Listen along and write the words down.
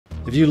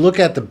If you look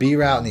at the B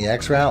route and the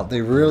X route,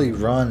 they really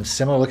run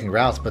similar looking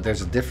routes, but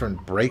there's a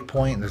different break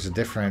point, there's a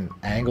different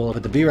angle.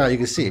 But the B route, you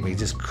can see, I mean, he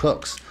just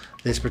cooks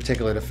this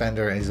particular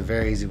defender, and he's a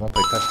very easy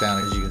one-play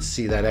touchdown. As you can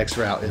see, that X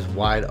route is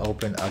wide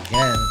open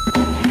again.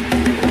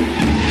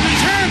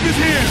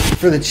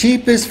 For the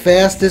cheapest,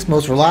 fastest,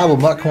 most reliable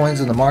MUT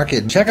coins in the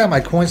market, check out my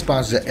coin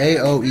sponsors at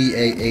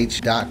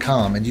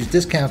AOEAH.com and use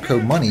discount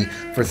code MONEY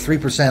for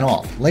 3%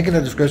 off. Link in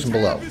the description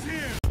below.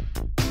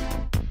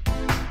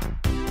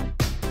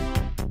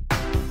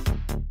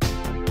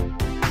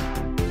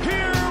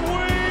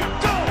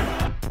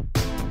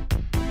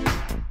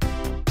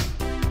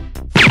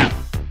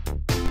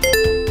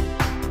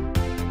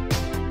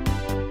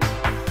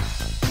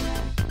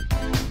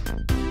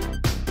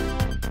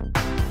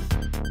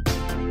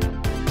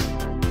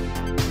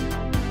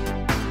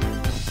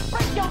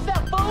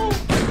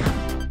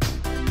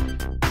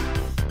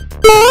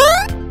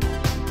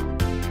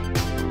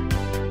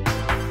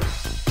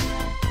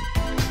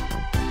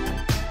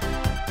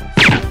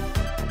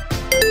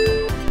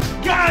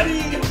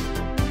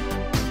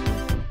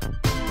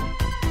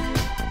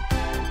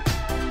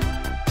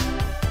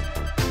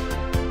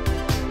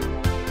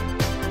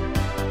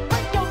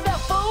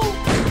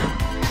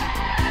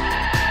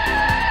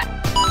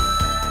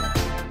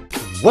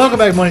 Welcome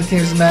back, Money Team.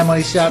 This is Mad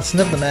Money Shot.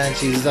 Sniff the Mad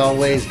Cheese as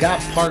always. Got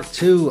part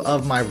 2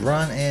 of my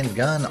run and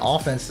gun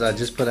offense that I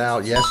just put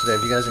out yesterday.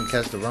 If you guys didn't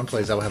catch the run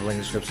plays, I will have a link in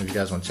the description if you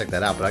guys want to check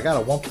that out. But I got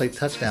a one-play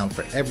touchdown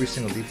for every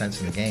single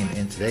defense in the game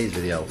in today's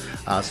video.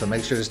 So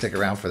make sure to stick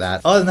around for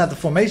that. Other than that, the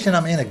formation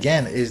I'm in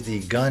again is the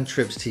gun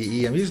trips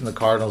TE. I'm using the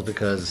Cardinals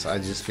because I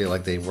just feel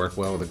like they work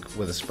well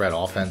with a spread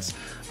offense.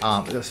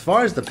 As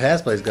far as the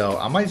pass plays go,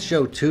 I might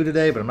show 2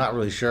 today, but I'm not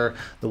really sure.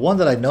 The one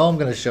that I know I'm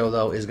going to show,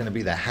 though, is going to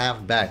be the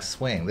halfback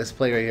swing. This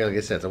play right here, like I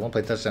said, it's a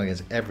one-play touchdown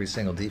against every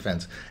single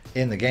defense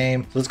in the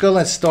game. So let's go.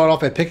 Let's start off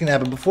by picking that.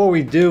 But before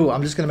we do,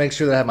 I'm just going to make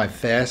sure that I have my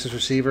fastest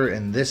receiver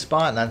in this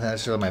spot, not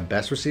necessarily my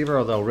best receiver,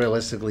 although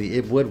realistically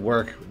it would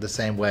work the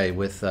same way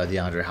with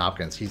DeAndre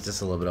Hopkins. He's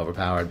just a little bit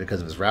overpowered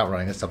because of his route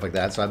running and stuff like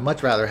that. So I'd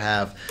much rather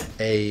have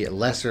a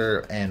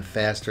lesser and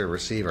faster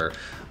receiver.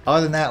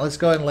 Other than that, let's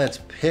go ahead and let's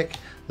pick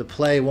the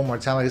play one more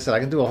time. Like I said, I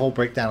can do a whole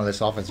breakdown of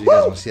this offense if you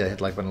guys want to see that. Hit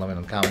the like button, let me know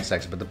in the comment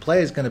section. But the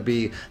play is going to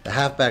be the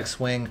halfback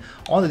swing.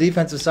 On the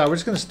defensive side, we're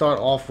just going to start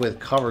off with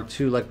cover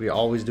 2 like we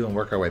always do and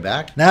work our way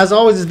back. Now, as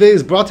always, this video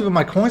is brought to you by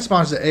my coin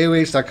sponsors at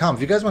AOEAH.com.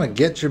 If you guys want to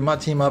get your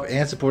MUT team up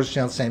and support this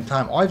channel at the same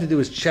time, all you have to do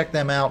is check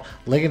them out.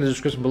 Link in the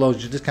description below.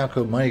 Use your discount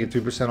code MONEY to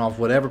get 3% off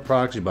whatever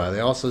products you buy. They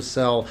also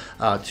sell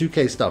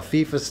 2K stuff,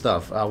 FIFA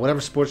stuff,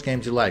 whatever sports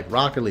games you like,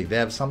 Rocket League. They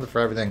have something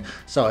for everything.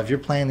 So if you're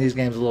playing these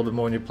games a little bit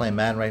more than you're playing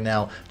Madden right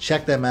now,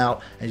 check them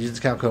out and use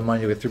discount code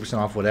MONEY. You get 3%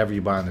 off whatever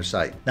you buy on their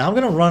site. Now I'm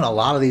going to run a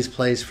lot of these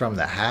plays from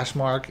the hash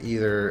mark,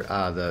 either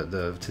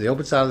to the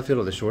open side of the field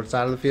or the short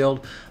side of the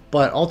field.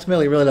 But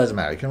ultimately, it really doesn't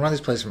matter. You can run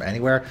these plays from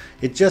anywhere.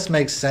 It just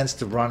makes sense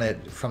to run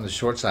it from the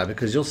short side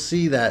because you'll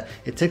see that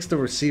it takes the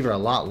receiver a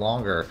lot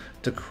longer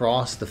to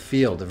cross the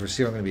field. The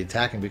receiver going to be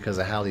attacking because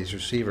of how these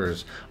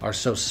receivers are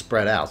so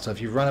spread out. So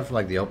if you run it from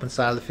like the open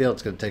side of the field,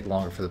 it's going to take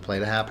longer for the play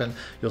to happen.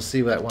 You'll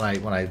see that when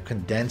I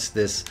condense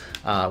this,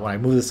 when I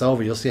move this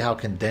over, you'll see how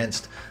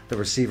condensed the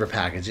receiver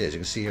package is. You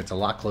can see here it's a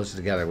lot closer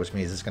together, which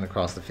means it's going to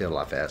cross the field a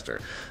lot faster.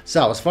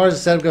 So as far as the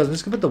setup goes, I'm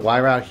just going to put the Y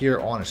route here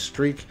on a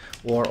streak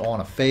or on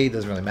a fade.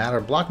 Doesn't really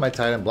matter. Block my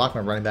tight end, block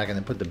my running back, and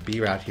then put the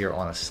B route here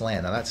on a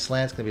slant. Now that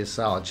slant's going to be a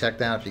solid check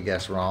down if you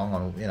guess wrong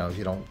on, if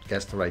you don't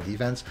guess the right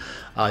defense.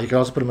 You can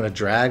also put them in a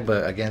drag,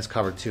 but against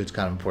cover 2, it's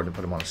kind of important to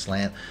put them on a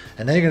slant.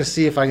 And then you're going to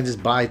see if I can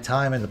just buy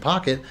time in the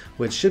pocket,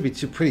 which should be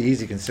pretty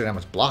easy considering how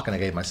much blocking I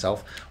gave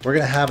myself. We're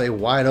going to have a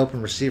wide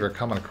open receiver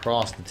coming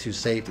across the 2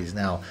 safeties.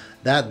 Now,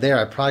 that there,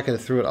 I probably could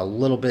have threw it a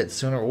little bit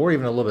sooner or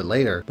even a little bit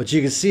later. But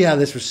you can see how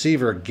this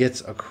receiver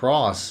gets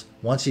across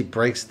once he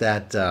breaks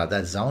that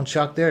that zone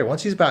chuck there.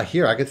 Once he's about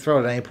here, I could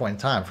throw it at any point in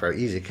time for an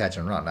easy catch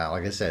and run. Now,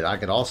 like I said, I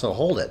could also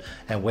hold it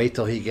and wait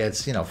till he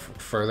gets,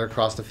 further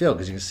across the field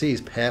because you can see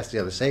he's past the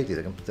other safety.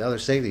 The other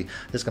safety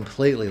just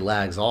completely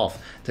lags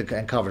off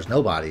and covers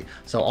nobody.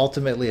 So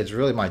ultimately, it's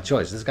really my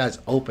choice. This guy's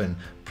open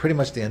pretty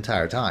much the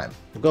entire time.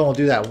 We'll go and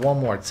do that one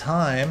more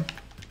time.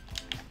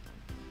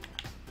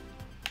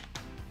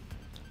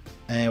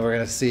 And we're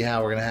going to see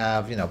how we're going to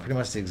have, pretty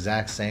much the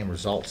exact same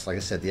results. Like I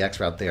said, the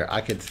X route there,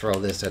 I could throw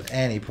this at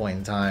any point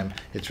in time.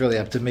 It's really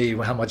up to me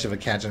how much of a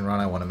catch and run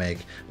I want to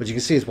make. But you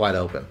can see it's wide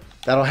open.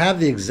 That'll have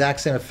the exact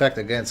same effect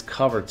against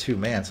cover 2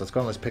 man. So let's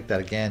go and let's pick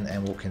that again,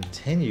 and we'll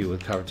continue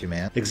with cover 2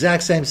 man.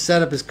 Exact same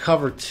setup as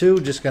cover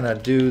 2. Just gonna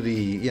do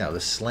the the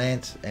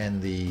slant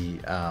and the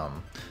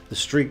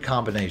streak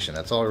combination.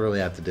 That's all we really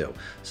have to do.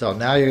 So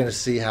now you're gonna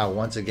see how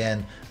once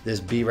again this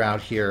B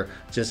route here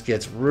just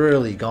gets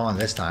really gone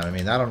this time. I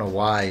mean, I don't know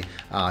why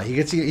he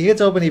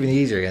gets open even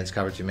easier against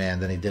cover 2 man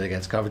than he did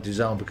against cover 2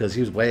 zone because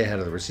he was way ahead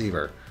of the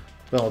receiver.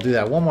 But we'll do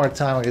that one more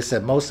time. Like I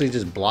said, mostly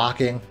just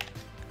blocking.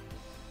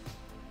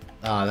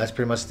 That's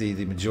pretty much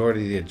the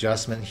majority of the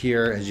adjustment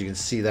here. As you can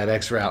see, that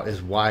X route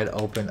is wide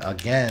open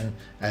again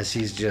as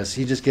he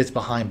just gets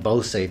behind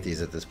both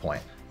safeties at this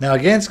point. Now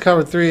against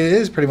cover 3, it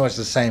is pretty much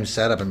the same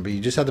setup, but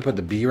you just have to put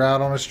the B route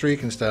on a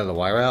streak instead of the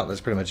Y route.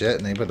 That's pretty much it.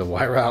 And then you put the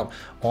Y route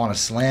on a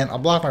slant. I'll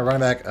block my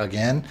running back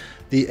again.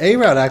 The A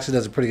route actually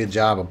does a pretty good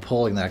job of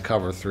pulling that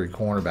cover 3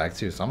 cornerback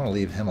too, so I'm going to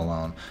leave him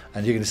alone.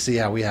 And you can see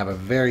how we have a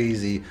very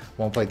easy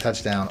one-play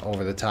touchdown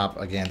over the top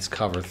against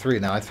cover 3.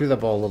 Now I threw that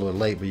ball a little bit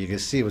late, but you can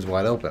see it was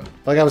wide open.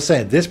 Like I was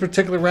saying, this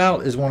particular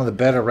route is one of the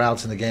better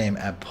routes in the game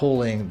at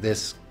pulling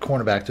this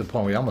cornerback to a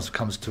point where he almost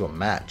comes to a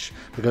match,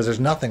 because there's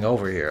nothing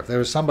over here. If there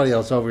was somebody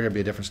else over here, it'd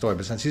be a different story.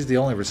 But since he's the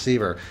only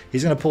receiver,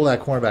 he's going to pull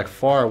that cornerback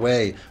far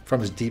away from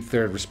his deep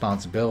third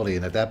responsibility.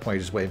 And at that point,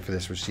 you're just waiting for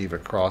this receiver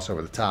to cross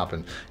over the top.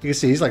 And you can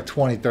see he's like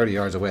 20, 30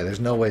 yards away.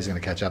 There's no way he's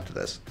going to catch up to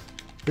this.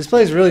 This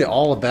play is really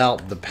all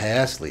about the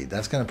pass lead.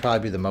 That's going to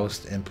probably be the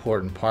most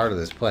important part of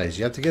this play. Is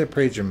you have to get a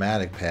pretty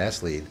dramatic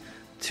pass lead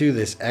to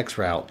this X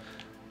route.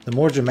 The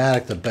more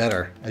dramatic, the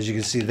better. As you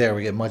can see there,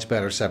 we get much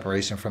better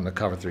separation from the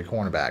cover 3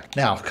 cornerback.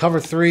 Now, cover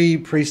 3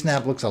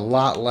 pre-snap looks a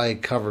lot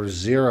like cover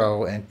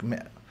 0.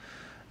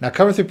 Now,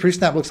 cover 3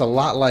 pre-snap looks a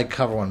lot like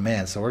cover 1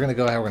 man. So we're going to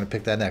go ahead, we're going to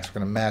pick that next. We're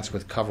going to match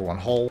with cover 1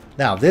 hole.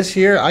 Now, this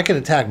here, I could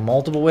attack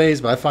multiple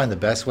ways, but I find the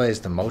best way is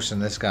to motion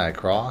this guy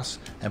across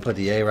and put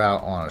the A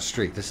route on a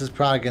streak. This is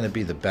probably going to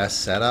be the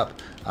best setup.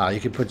 You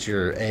can put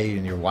your A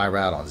and your Y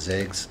route on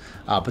zigs,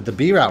 but the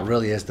B route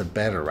really is the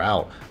better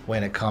route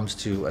when it comes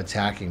to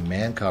attacking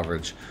man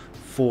coverage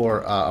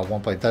for a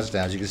one-play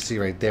touchdown. As you can see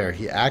right there,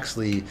 he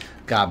actually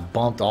got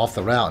bumped off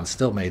the route and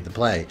still made the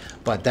play,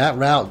 but that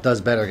route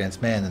does better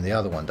against man than the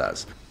other one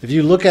does. If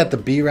you look at the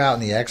B route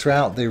and the X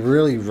route, they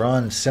really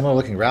run similar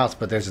looking routes,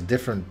 but there's a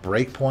different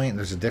break point,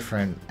 there's a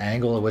different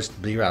angle at which the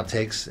B route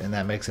takes, and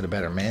that makes it a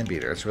better man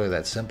beater. It's really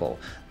that simple.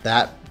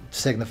 That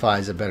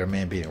signifies a better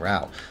man beating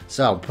route.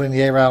 So putting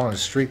the A route on a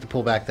streak to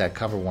pull back that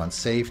cover 1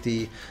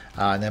 safety,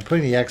 and then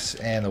putting the X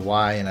and the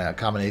Y in a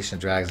combination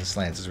of drags and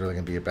slants is really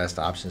going to be your best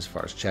option as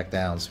far as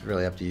checkdowns.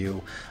 Really up to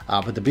you.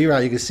 But the B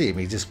route, you can see, I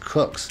mean, he just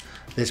cooks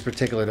this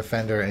particular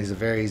defender, and he's a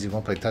very easy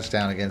one-play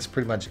touchdown against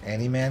pretty much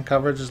any man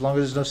coverage as long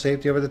as there's no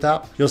safety over the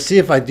top. You'll see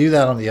if I do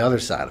that on the other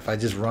side, if I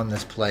just run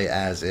this play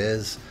as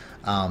is,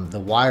 the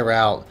Y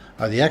route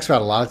or the X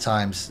route a lot of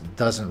times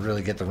doesn't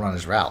really get the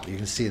runner's route. You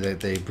can see that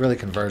they really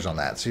converge on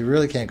that, so you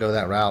really can't go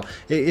that route.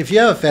 If you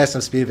have a fast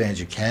enough speed advantage,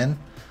 you can,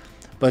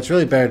 but it's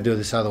really better to do it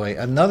this other way.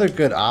 Another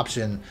good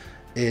option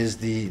is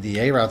the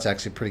A route's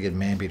actually pretty good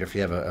man beater if you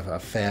have a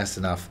fast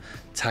enough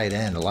tight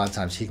end. A lot of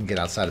times he can get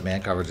outside of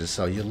man coverages,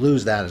 so you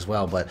lose that as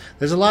well. But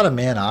there's a lot of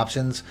man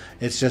options.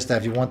 It's just that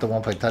if you want the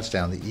one-play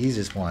touchdown, the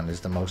easiest one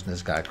is to motion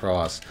this guy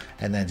across,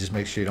 and then just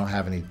make sure you don't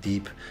have any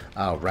deep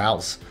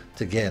routes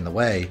to get in the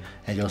way,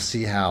 and you'll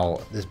see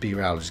how this B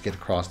route will just get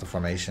across the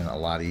formation a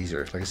lot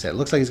easier. Like I said, it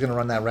looks like he's going to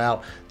run that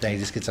route, then he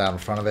just gets out in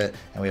front of it,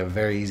 and we have a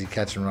very easy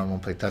catch and run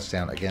one-play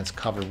touchdown against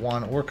cover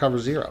 1 or cover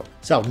 0.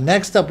 So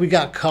next up, we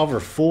got cover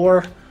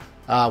 4.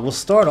 We'll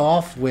start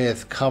off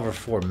with cover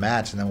 4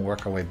 match and then we'll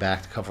work our way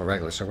back to cover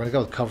regular. So we're going to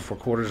go with cover 4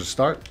 quarters to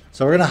start.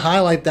 So we're going to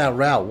highlight that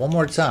route one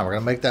more time. We're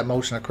going to make that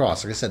motion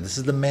across. Like I said, this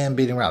is the man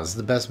beating route. This is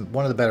the best,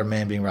 one of the better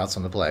man beating routes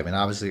on the play. I mean,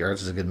 obviously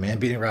Ertz is a good man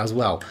beating route as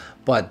well,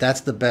 but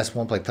that's the best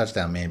one play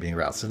touchdown man beating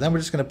route. So then we're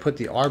just going to put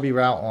the RB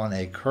route on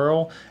a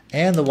curl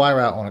and the Y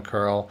route on a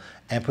curl,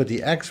 and put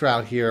the X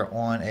route here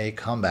on a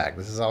comeback.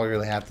 This is all we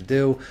really have to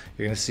do.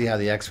 You're going to see how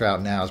the X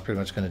route now is pretty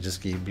much going to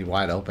just be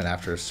wide open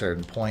after a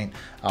certain point.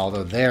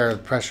 Although there,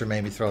 pressure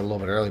made me throw it a little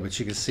bit early, but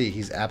you can see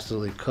he's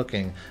absolutely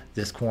cooking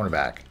this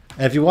cornerback.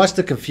 And if you watch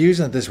the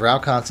confusion that this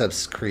route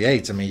concept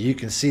creates, I mean, you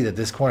can see that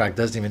this cornerback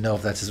doesn't even know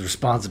if that's his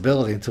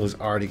responsibility until he's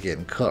already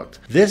getting cooked.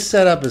 This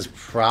setup is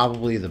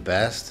probably the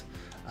best,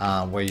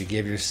 where you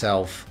give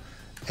yourself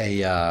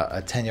a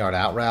 10-yard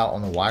out route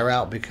on the Y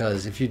route,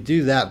 because if you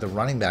do that, the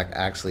running back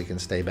actually can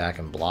stay back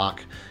and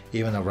block.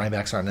 Even though running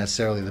backs aren't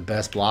necessarily the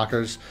best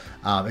blockers,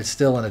 it's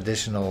still an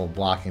additional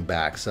blocking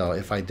back. So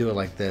if I do it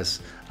like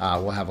this,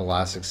 we'll have a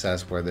lot of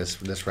success where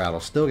this route will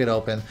still get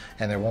open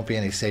and there won't be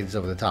any safeties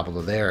over the top.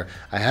 Although there,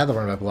 I had the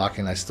running back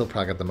blocking, and I still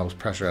probably got the most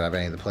pressure out of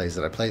any of the plays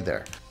that I played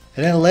there.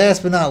 And then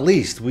last but not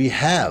least, we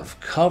have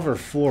cover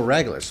 4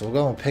 regular. So we'll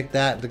go and pick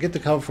that. To get the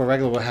cover 4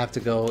 regular, we'll have to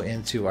go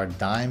into our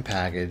dime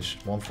package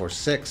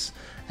 146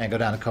 and go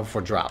down to cover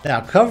 4 drop. Now,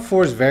 cover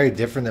 4 is very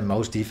different than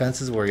most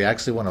defenses, where you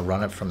actually want to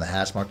run it from the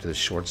hash mark to the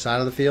short side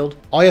of the field.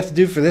 All you have to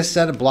do for this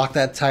setup, block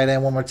that tight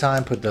end one more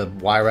time, put the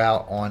Y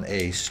route on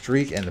a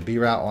streak and the B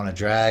route on a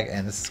drag,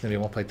 and this is going to be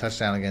a one-play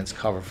touchdown against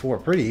cover 4.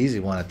 Pretty easy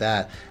one at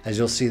that. As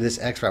you'll see, this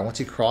X route, once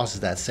he crosses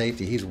that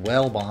safety, he's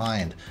well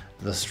behind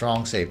the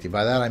strong safety.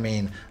 By that I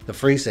mean the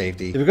free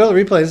safety. If we go to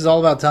the replay, this is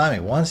all about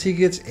timing. Once he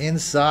gets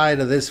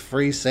inside of this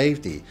free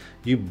safety,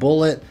 you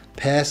bullet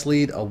pass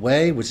lead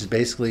away, which is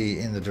basically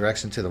in the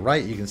direction to the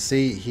right. You can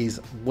see he's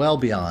well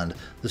beyond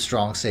the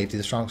strong safety.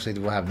 The strong safety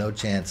will have no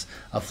chance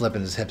of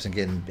flipping his hips and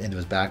getting into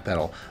his back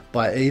pedal.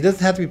 But he doesn't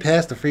have to be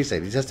past the free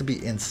safety. He just has to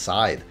be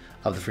inside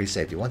of the free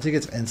safety. Once he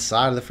gets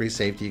inside of the free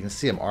safety, you can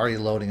see him already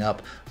loading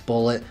up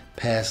bullet,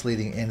 pass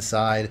leading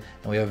inside,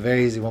 and we have a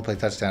very easy one-play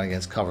touchdown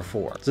against cover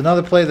 4. It's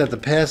another play that the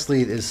pass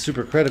lead is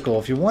super critical.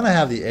 If you want to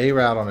have the A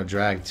route on a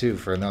drag too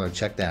for another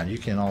check down, you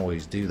can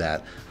always do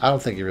that. I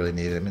don't think you really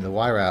need it. I mean, the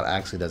Y route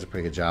actually does a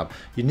pretty good job.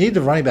 You need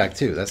the running back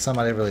too. That's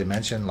something I didn't really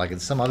mention. Like in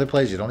some other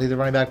plays, you don't need the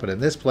running back, but in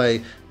this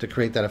play, to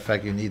create that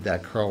effect, you need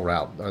that curl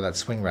route or that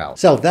swing route.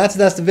 So that's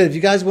the video. If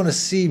you guys want to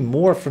see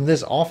more from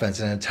this offense,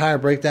 an entire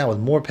breakdown with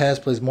more pass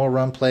plays, more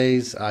run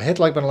plays, hit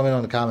the like button, let me know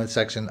in the comments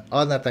section.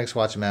 Other than that, thanks for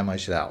watching, man. My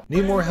shit out.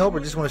 Need more help or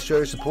just want to show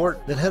your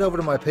support? Then head over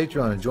to my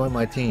Patreon and join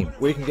my team,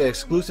 where you can get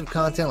exclusive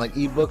content like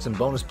ebooks and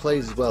bonus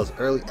plays, as well as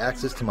early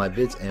access to my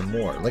vids and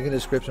more. Link in the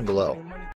description below.